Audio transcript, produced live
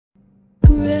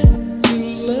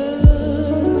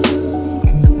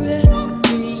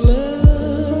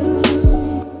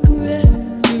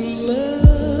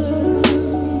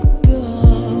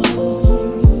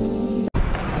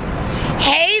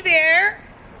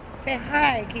Say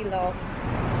hi, Kilo.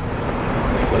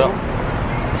 What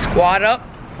up? Squat up.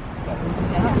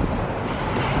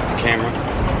 Camera.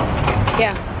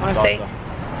 Yeah, wanna say,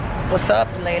 what's up,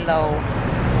 Laylo?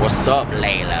 What's up,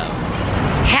 Laylo?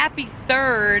 Happy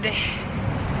 3rd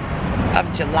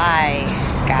of July,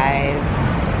 guys.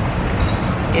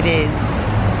 It is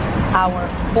our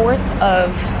 4th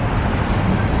of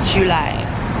July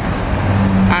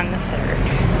on the 3rd.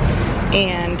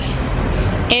 And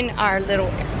in our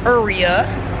little area,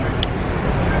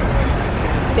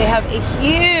 they have a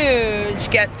huge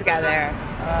get-together.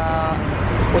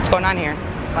 What's going on here?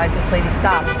 Why is this lady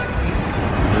stopped?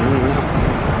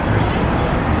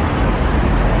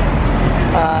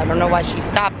 I don't know why she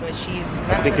stopped, but she's...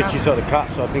 I think that she saw the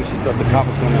cop, so I think she thought the cop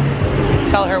was gonna...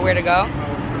 Tell her where to go?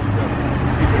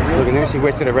 Look, and then she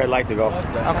wasted a red light to go.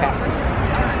 Okay.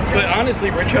 But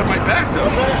honestly, Rich had my back though.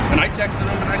 And I texted him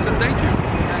and I said thank you.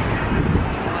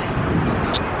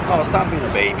 Oh, stop being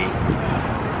a baby.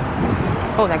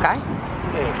 Oh, that guy?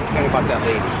 Yeah, complain about that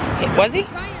lady. Was he?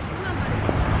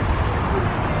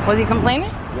 Was he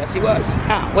complaining? Yes, he was.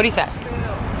 Oh, what'd he say?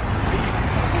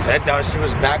 Said that she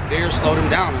was back there, slowed him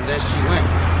down, and then she went.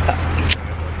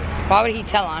 Why would he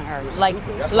tell on her? Like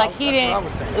he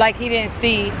didn't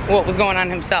see what was going on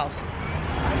himself.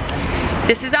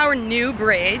 This is our new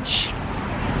bridge.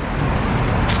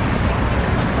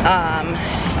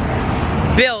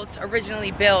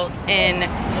 Originally built in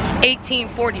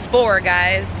 1844,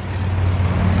 guys.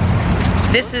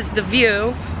 This is the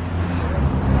view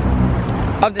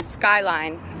of the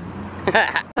skyline.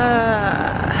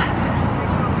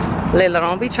 Layla,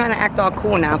 don't be trying to act all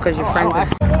cool now because your friends are...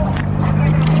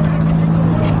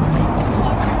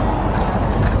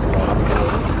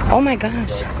 Oh my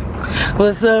gosh.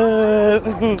 What's up?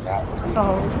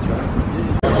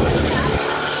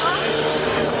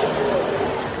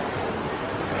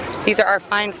 These are our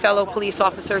fine fellow police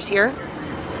officers here.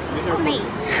 Me.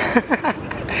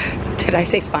 Did I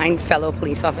say fine fellow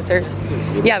police officers?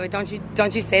 Yeah, but don't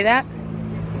you say that?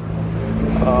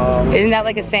 Isn't that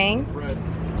like a saying?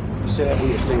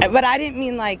 But I didn't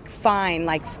mean like fine,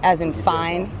 like as in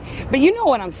fine. But you know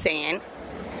what I'm saying.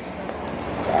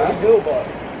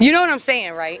 You know what I'm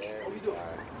saying, right?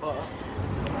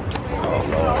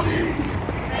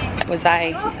 Was I?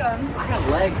 I got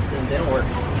legs and they don't work.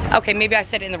 Okay, maybe I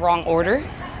said it in the wrong order.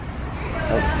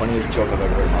 That was the funniest joke I've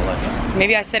ever heard in my life.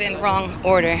 Maybe I said it in the wrong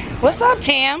order. What's up,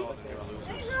 Tam?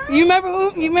 You remember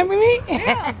who? You remember me?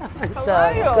 Yeah. What's How up?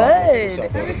 are you? Good. I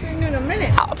haven't seen you in a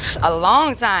minute. Oh, a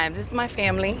long time. This is my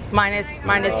family. Minus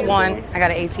one. I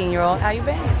got an 18-year-old. How you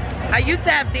been? I used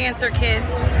to have dancer kids.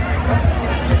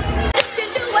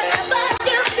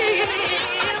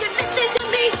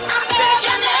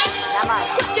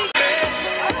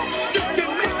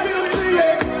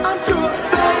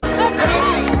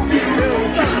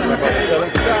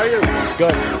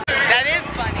 Good. That is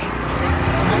funny.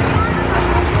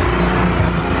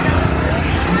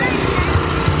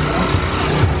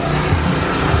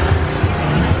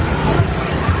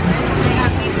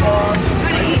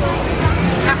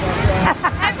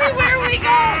 Everywhere we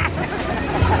go.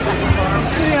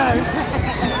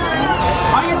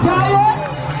 Are you tired?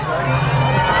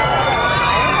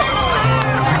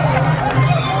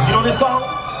 You know this song?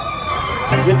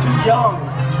 You're too young.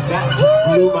 That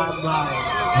blew my mind.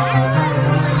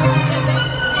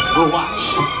 Go watch.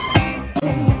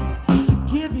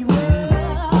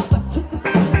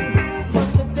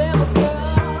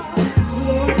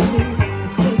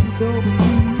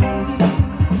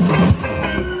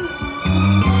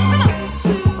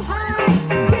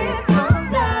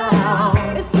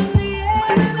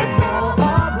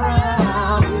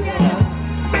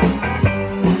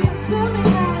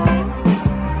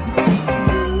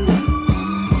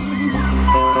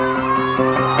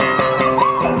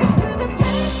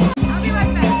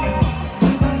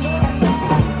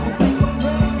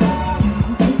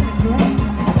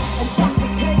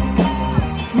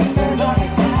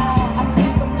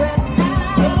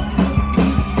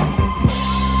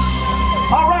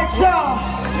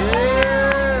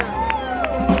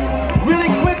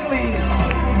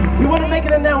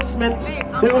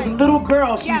 There was a little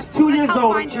girl, she's 2 years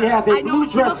old, and she has a blue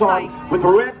dress on with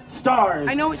red stars.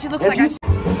 I know what she looks like.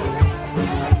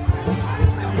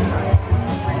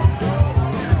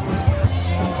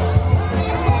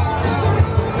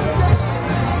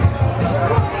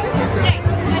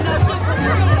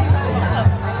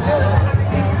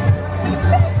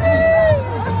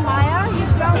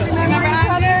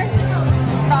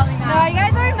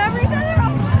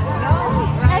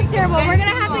 We're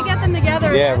gonna have to get them together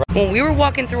Yeah, right. When we were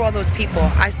walking through all those people,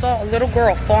 I saw a little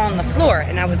girl fall on the floor,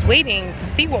 and I was waiting to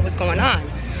see what was going on.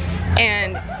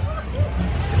 And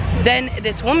then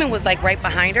this woman was like right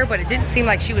behind her, but it didn't seem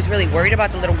like she was really worried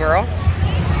about the little girl.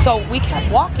 So we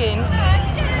kept walking,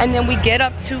 and then we get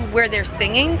up to where they're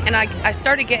singing, and I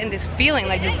started getting this feeling,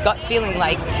 like this gut feeling,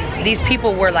 like these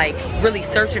people were like really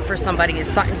searching for somebody,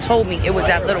 and something told me it was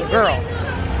that little girl.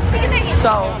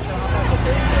 So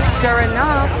sure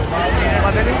enough,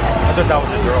 what, baby? I thought that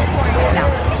was a girl. No.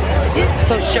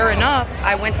 So sure enough,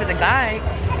 I went to the guy,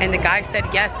 and the guy said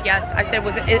yes, yes. I said,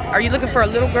 are you looking for a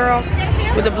little girl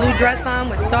with a blue dress on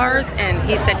with stars? And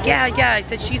he said, yeah, yeah. I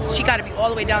said, she got to be all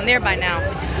the way down there by now.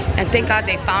 And thank God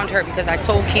they found her, because I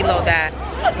told Kilo that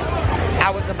I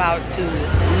was about to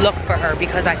look for her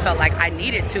because I felt like I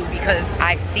needed to, because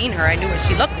I seen her, I knew what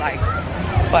she looked like.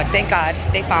 But thank God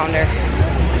they found her.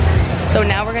 So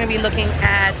now we're gonna be looking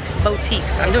at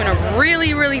boutiques. I'm doing a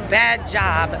really, really bad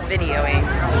job videoing.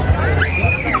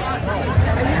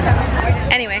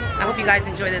 Anyway, I hope you guys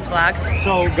enjoy this vlog.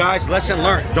 So guys, lesson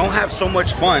learned. Don't have so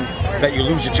much fun that you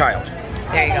lose your child.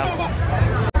 There you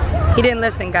go. He didn't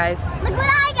listen, guys. Look what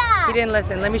I got. He didn't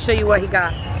listen. Let me show you what he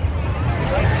got.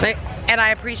 And I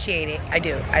appreciate it. I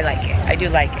do. I like it. I do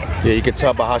like it. Yeah, you can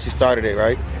tell by how she started it,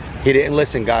 right? He didn't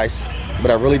listen, guys.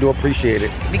 But I really do appreciate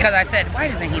it. Because I said, why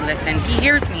doesn't he listen? He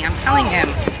hears me. I'm telling him.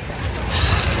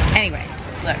 Anyway,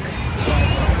 look.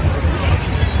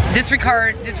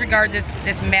 Disregard this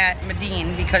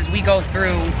Madine, because we go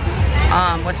through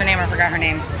what's her name? I forgot her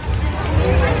name.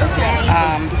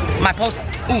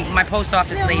 My post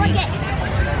office lady.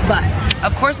 But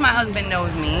of course my husband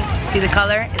knows me. See the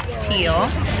color? It's teal.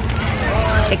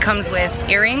 It comes with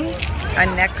earrings, a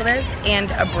necklace,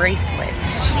 and a bracelet.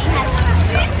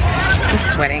 So I'm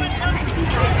sweating.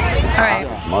 All right.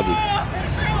 Muggy.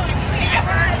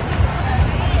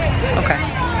 Okay.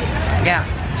 Yeah,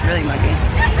 it's really muggy.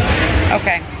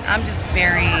 Okay, I'm just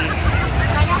very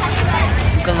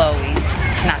glowy.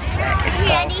 It's not sweat, it's glow.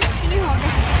 Daddy, can you hold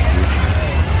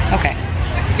this? Okay,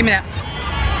 give me that.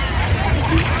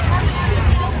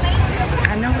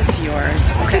 I know it's yours.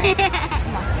 Okay.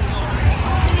 Come on.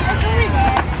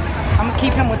 I'm gonna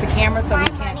keep him with the camera so he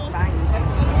can't find me.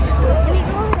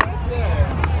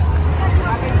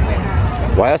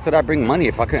 Why else did I bring money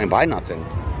if I couldn't buy nothing?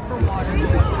 For water.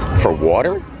 For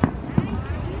water?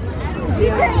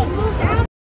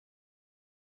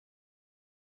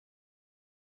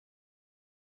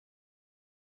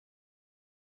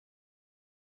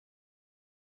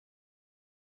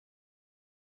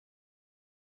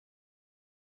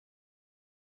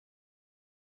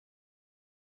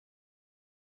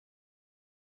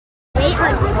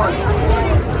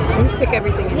 Let me stick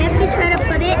everything in You have here. to try to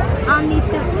put it on these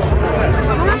hooks.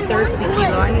 I'm thirsty,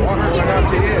 Kilo. I need some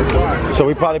water. So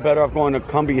we probably better off going to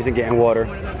Cumbies and getting water.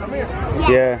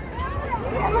 Yeah.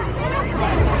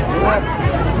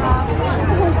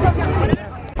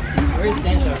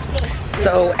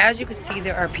 So as you can see,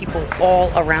 there are people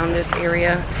all around this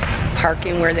area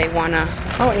parking where they wanna.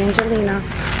 Oh, Angelina.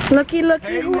 Looky,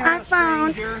 looky who I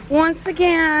found. Once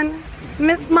again,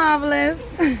 Miss Marvelous.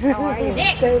 How are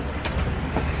you?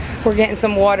 We're getting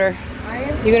some water.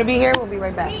 You gonna be here? We'll be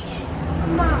right back.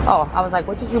 Oh, I was like,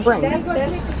 what did you bring?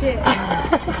 That's shit.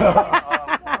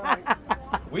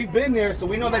 We've been there, so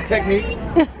we know that technique.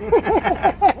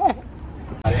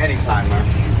 At any time, man.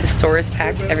 The store is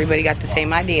packed. Everybody got the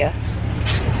same idea.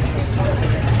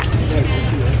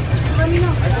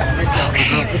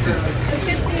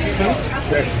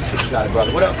 Got it,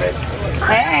 brother. What up, babe?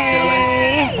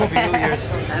 Hey! Happy New Year's.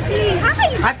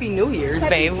 Happy New Year's,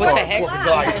 babe. What the heck? 4th of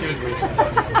July, excuse me.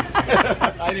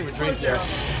 I didn't even drink there.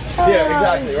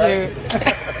 Yeah, exactly, right?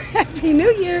 Happy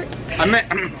New Year. I meant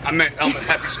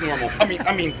happy Snormal. I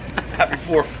mean, happy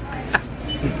 4th.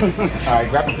 All right,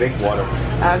 grab a big water.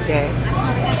 Okay.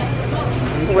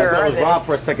 Where I are was they? Rob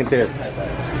for a second there.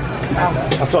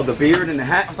 I saw the beard and the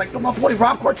hat. I was like, oh, my boy,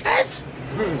 Rob Cortez.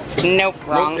 Nope,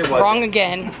 wrong. Nope, it wasn't. Wrong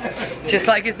again. Just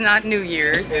like it's not New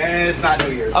Year's. And it's not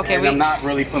New Year's. Okay, and I'm not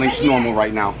really feeling normal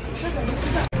right now.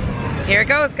 Here it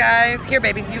goes, guys. Here,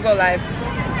 baby, you go live.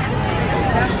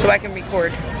 So I can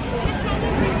record.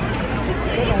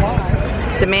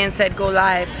 The man said go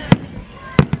live.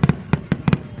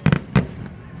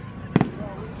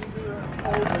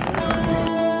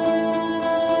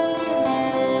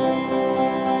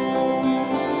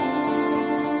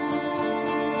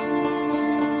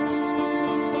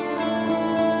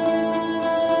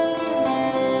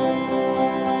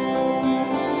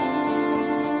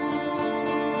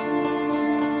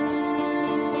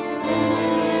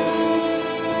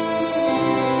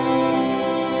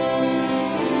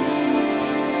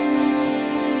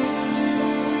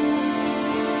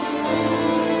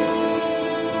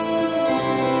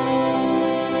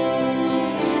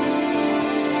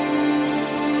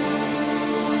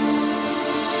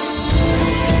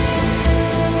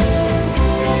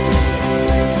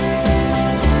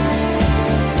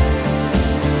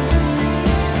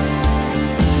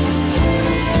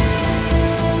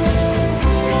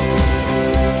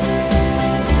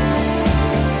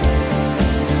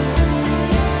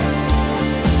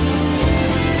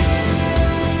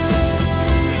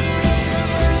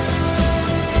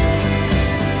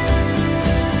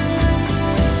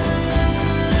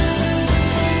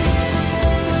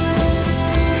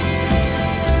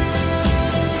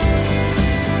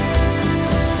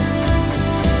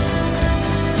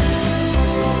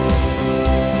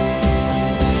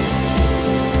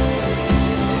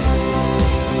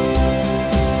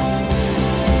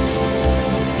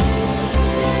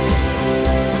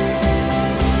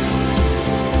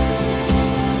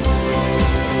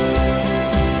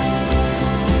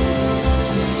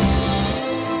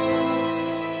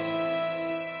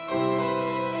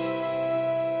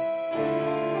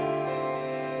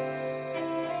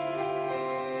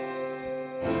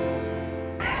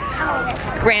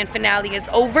 grand finale is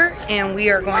over, and we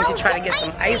are going to try to get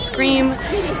some ice cream,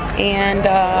 and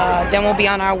then we'll be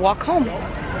on our walk home.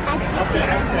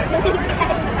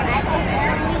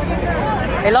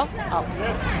 Hello? Oh.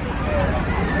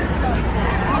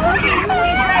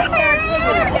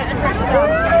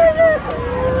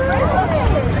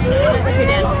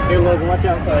 Hey, Logan, watch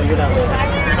out. You're down. All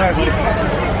right, buddy.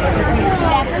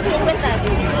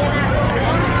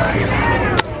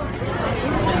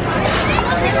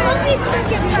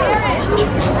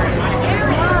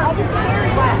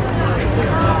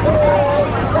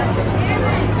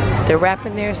 They're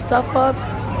wrapping their stuff up.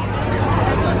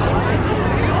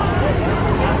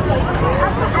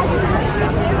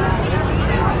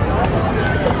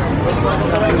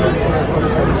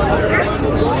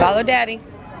 Follow Daddy.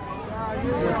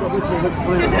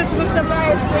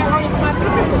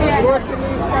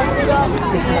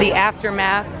 This is the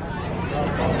aftermath.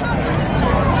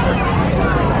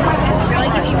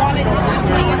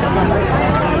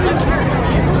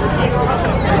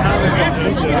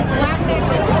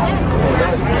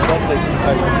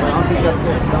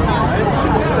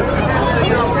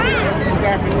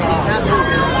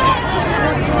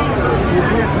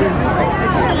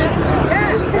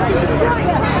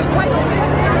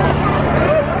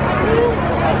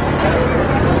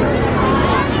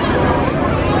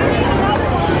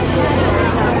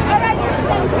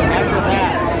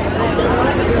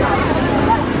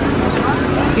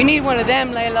 You need one of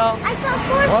them, Laylo. I saw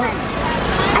Fortnite.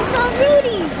 I saw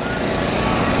Rudy.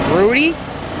 Rudy?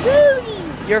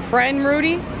 Rudy. Your friend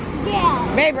Rudy?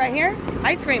 Yeah. Babe, right here.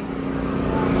 Ice cream.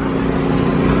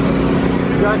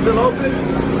 You guys still open?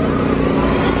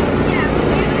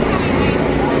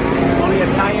 Only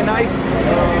Italian ice?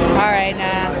 Alright,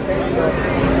 nah.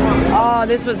 Oh,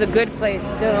 this was a good place,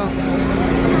 too.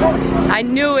 I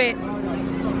knew it.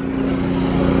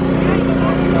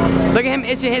 Look at him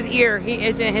itching his ear. He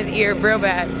itching his ear real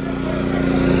bad.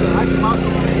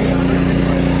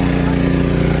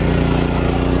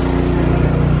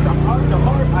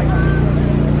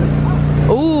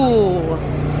 Ooh,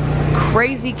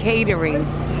 crazy catering.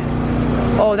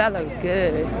 Oh, that looks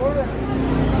good.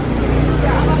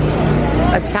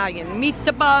 Italian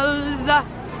meatballs.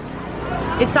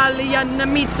 Italian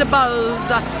meatballs.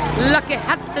 Lucky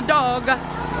hat the dog.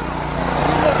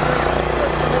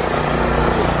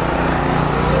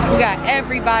 We got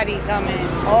everybody coming.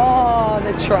 All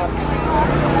the trucks.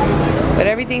 But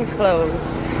everything's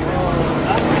closed.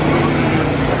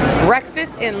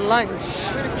 Breakfast and lunch.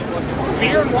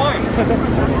 Beer and wine.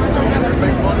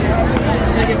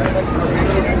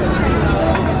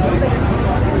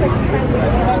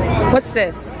 What's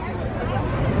this? Do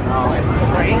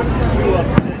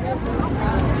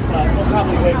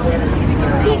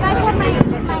you guys have my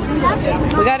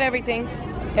stuff? We got everything.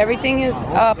 Everything is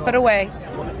put away.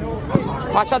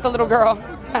 Watch out the little girl.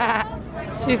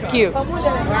 She's cute.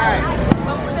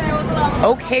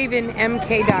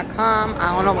 OakhavenMK.com.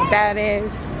 I don't know what that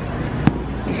is.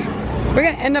 We're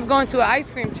gonna end up going to an ice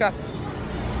cream truck.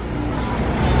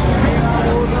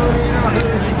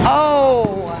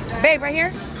 Oh, babe, right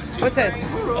here. What's this?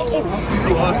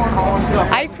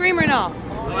 Ice cream or no?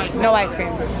 No ice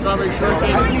cream.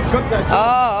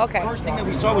 Oh, okay. First thing that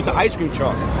we saw was the ice cream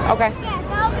truck. Okay.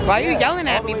 Why are you yelling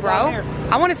at me, bro?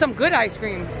 I wanted some good ice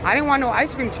cream. I didn't want no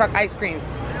ice cream truck ice cream.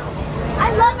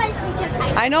 I love ice cream truck.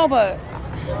 I know, but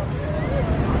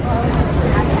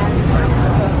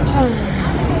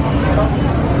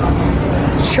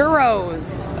churros,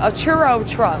 a churro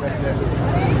truck.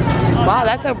 Wow,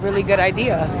 that's a really good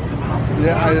idea.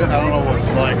 Yeah, I don't know what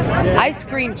it's like. Ice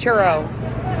cream churro.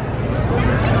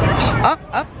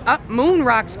 Up, Moon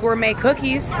Rocks gourmet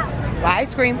cookies.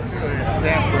 Ice cream.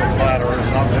 Sample platter or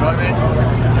something, you know what I mean?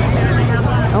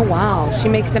 Oh wow, she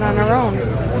makes it on her own.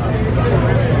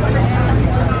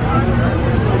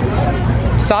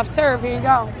 Soft serve, here you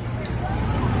go.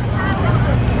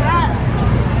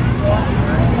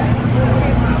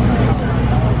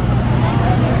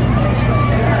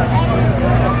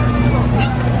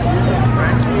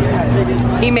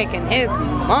 He making his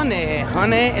money,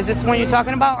 honey. Is this the one you're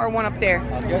talking about or one up there?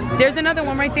 There's another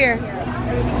one right there.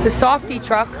 The softy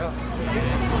truck. I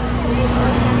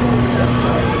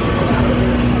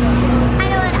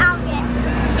know what I'll get.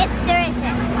 If there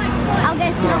isn't, I'll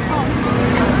get snow cone.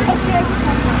 If there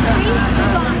isn't,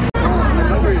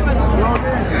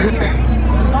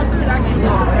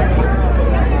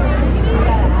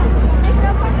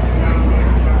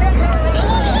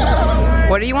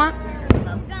 What do you want?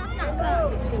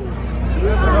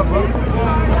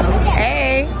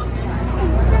 Hey.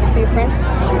 See your friend?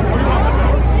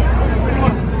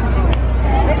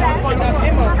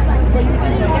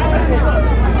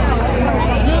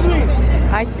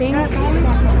 I think.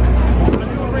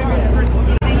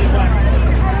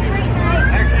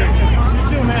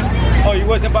 Oh, you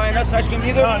wasn't buying us ice cream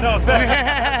either? No,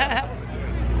 thanks.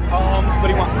 What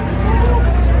do you want?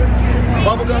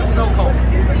 Bubblegum snow cone.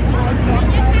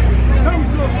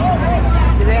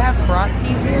 Do they have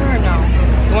Frosties here or no?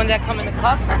 The ones that come in the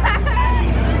cup?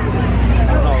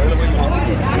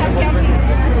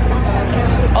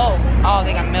 Oh,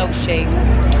 they got milkshake.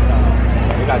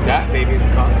 We got that baby in the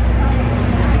cup.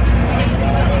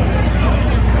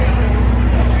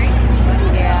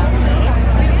 Yeah.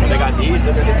 They got these.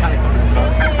 They kind of come in the cup.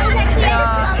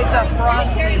 It's a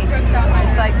Frosty. It's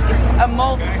like it's a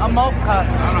malt cup. I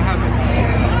don't have it.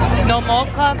 No malt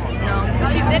cups? No.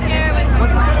 She did here with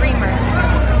what's the creamer?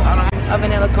 A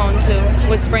vanilla cone too,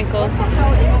 with sprinkles.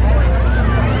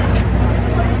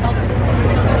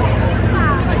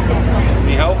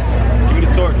 Need help? Give me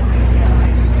the sword.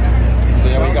 So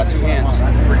yeah, we got 2 hands.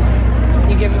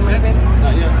 You give me money, babe?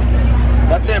 Not yet.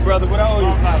 That's it, brother. What I owe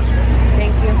you?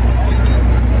 Thank you.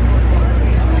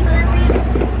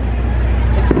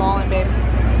 It's falling, babe.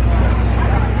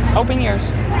 Open yours.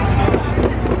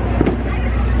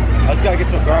 I just gotta get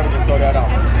some garbage and throw that out.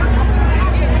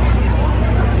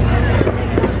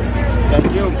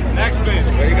 Thank you. Next, please.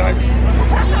 Ready, guys?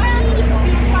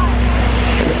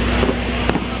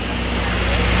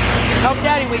 Help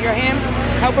Daddy with your hand.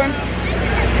 Help him.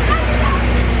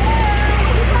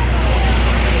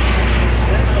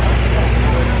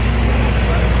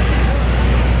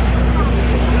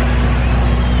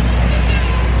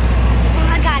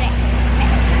 I got it.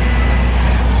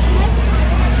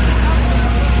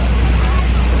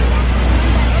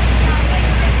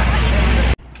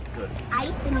 I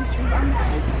finished one.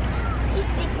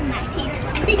 He's making my teeth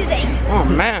freezing. Oh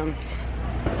man.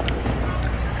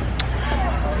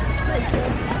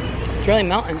 It's really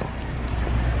melting.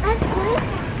 That's cool.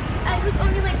 I was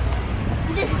only like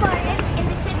this far in, and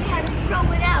they said we had to throw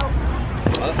it out.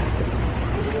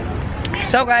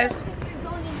 So guys,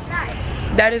 Going inside.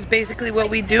 that is basically what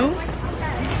we do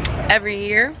every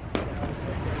year.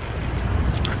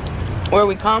 Where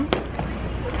we come,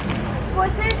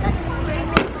 Was there such a spray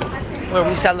making where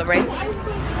we celebrate.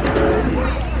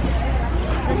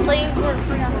 The slaves were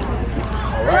free on the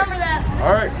Remember that.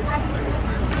 All right.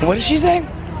 What did she say?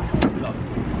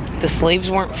 The slaves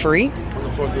weren't free? On the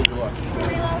 4th of July.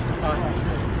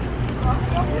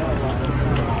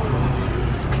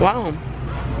 Wow.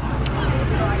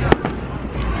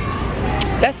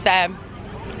 That's sad.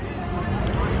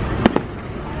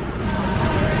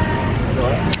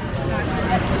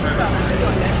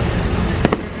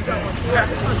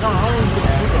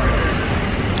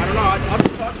 I don't know. I'll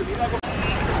just talk to you.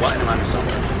 What? Am I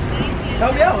something?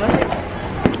 Oh yeah.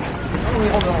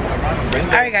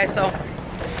 Alright guys, so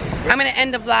I'm gonna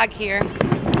end the vlog here.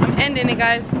 I'm ending it,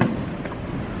 guys.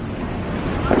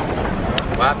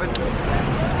 What happened?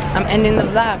 I'm ending the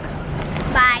vlog.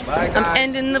 Bye. Bye, guys. I'm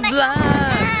ending the vlog.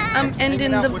 I'm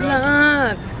ending the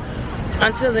vlog.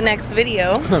 Until the next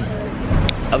video.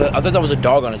 I thought that was a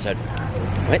dog on his head.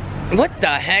 What? What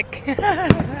the heck?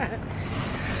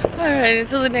 Alright,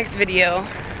 until the next video.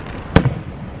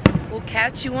 We'll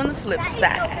catch you on the flip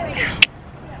side.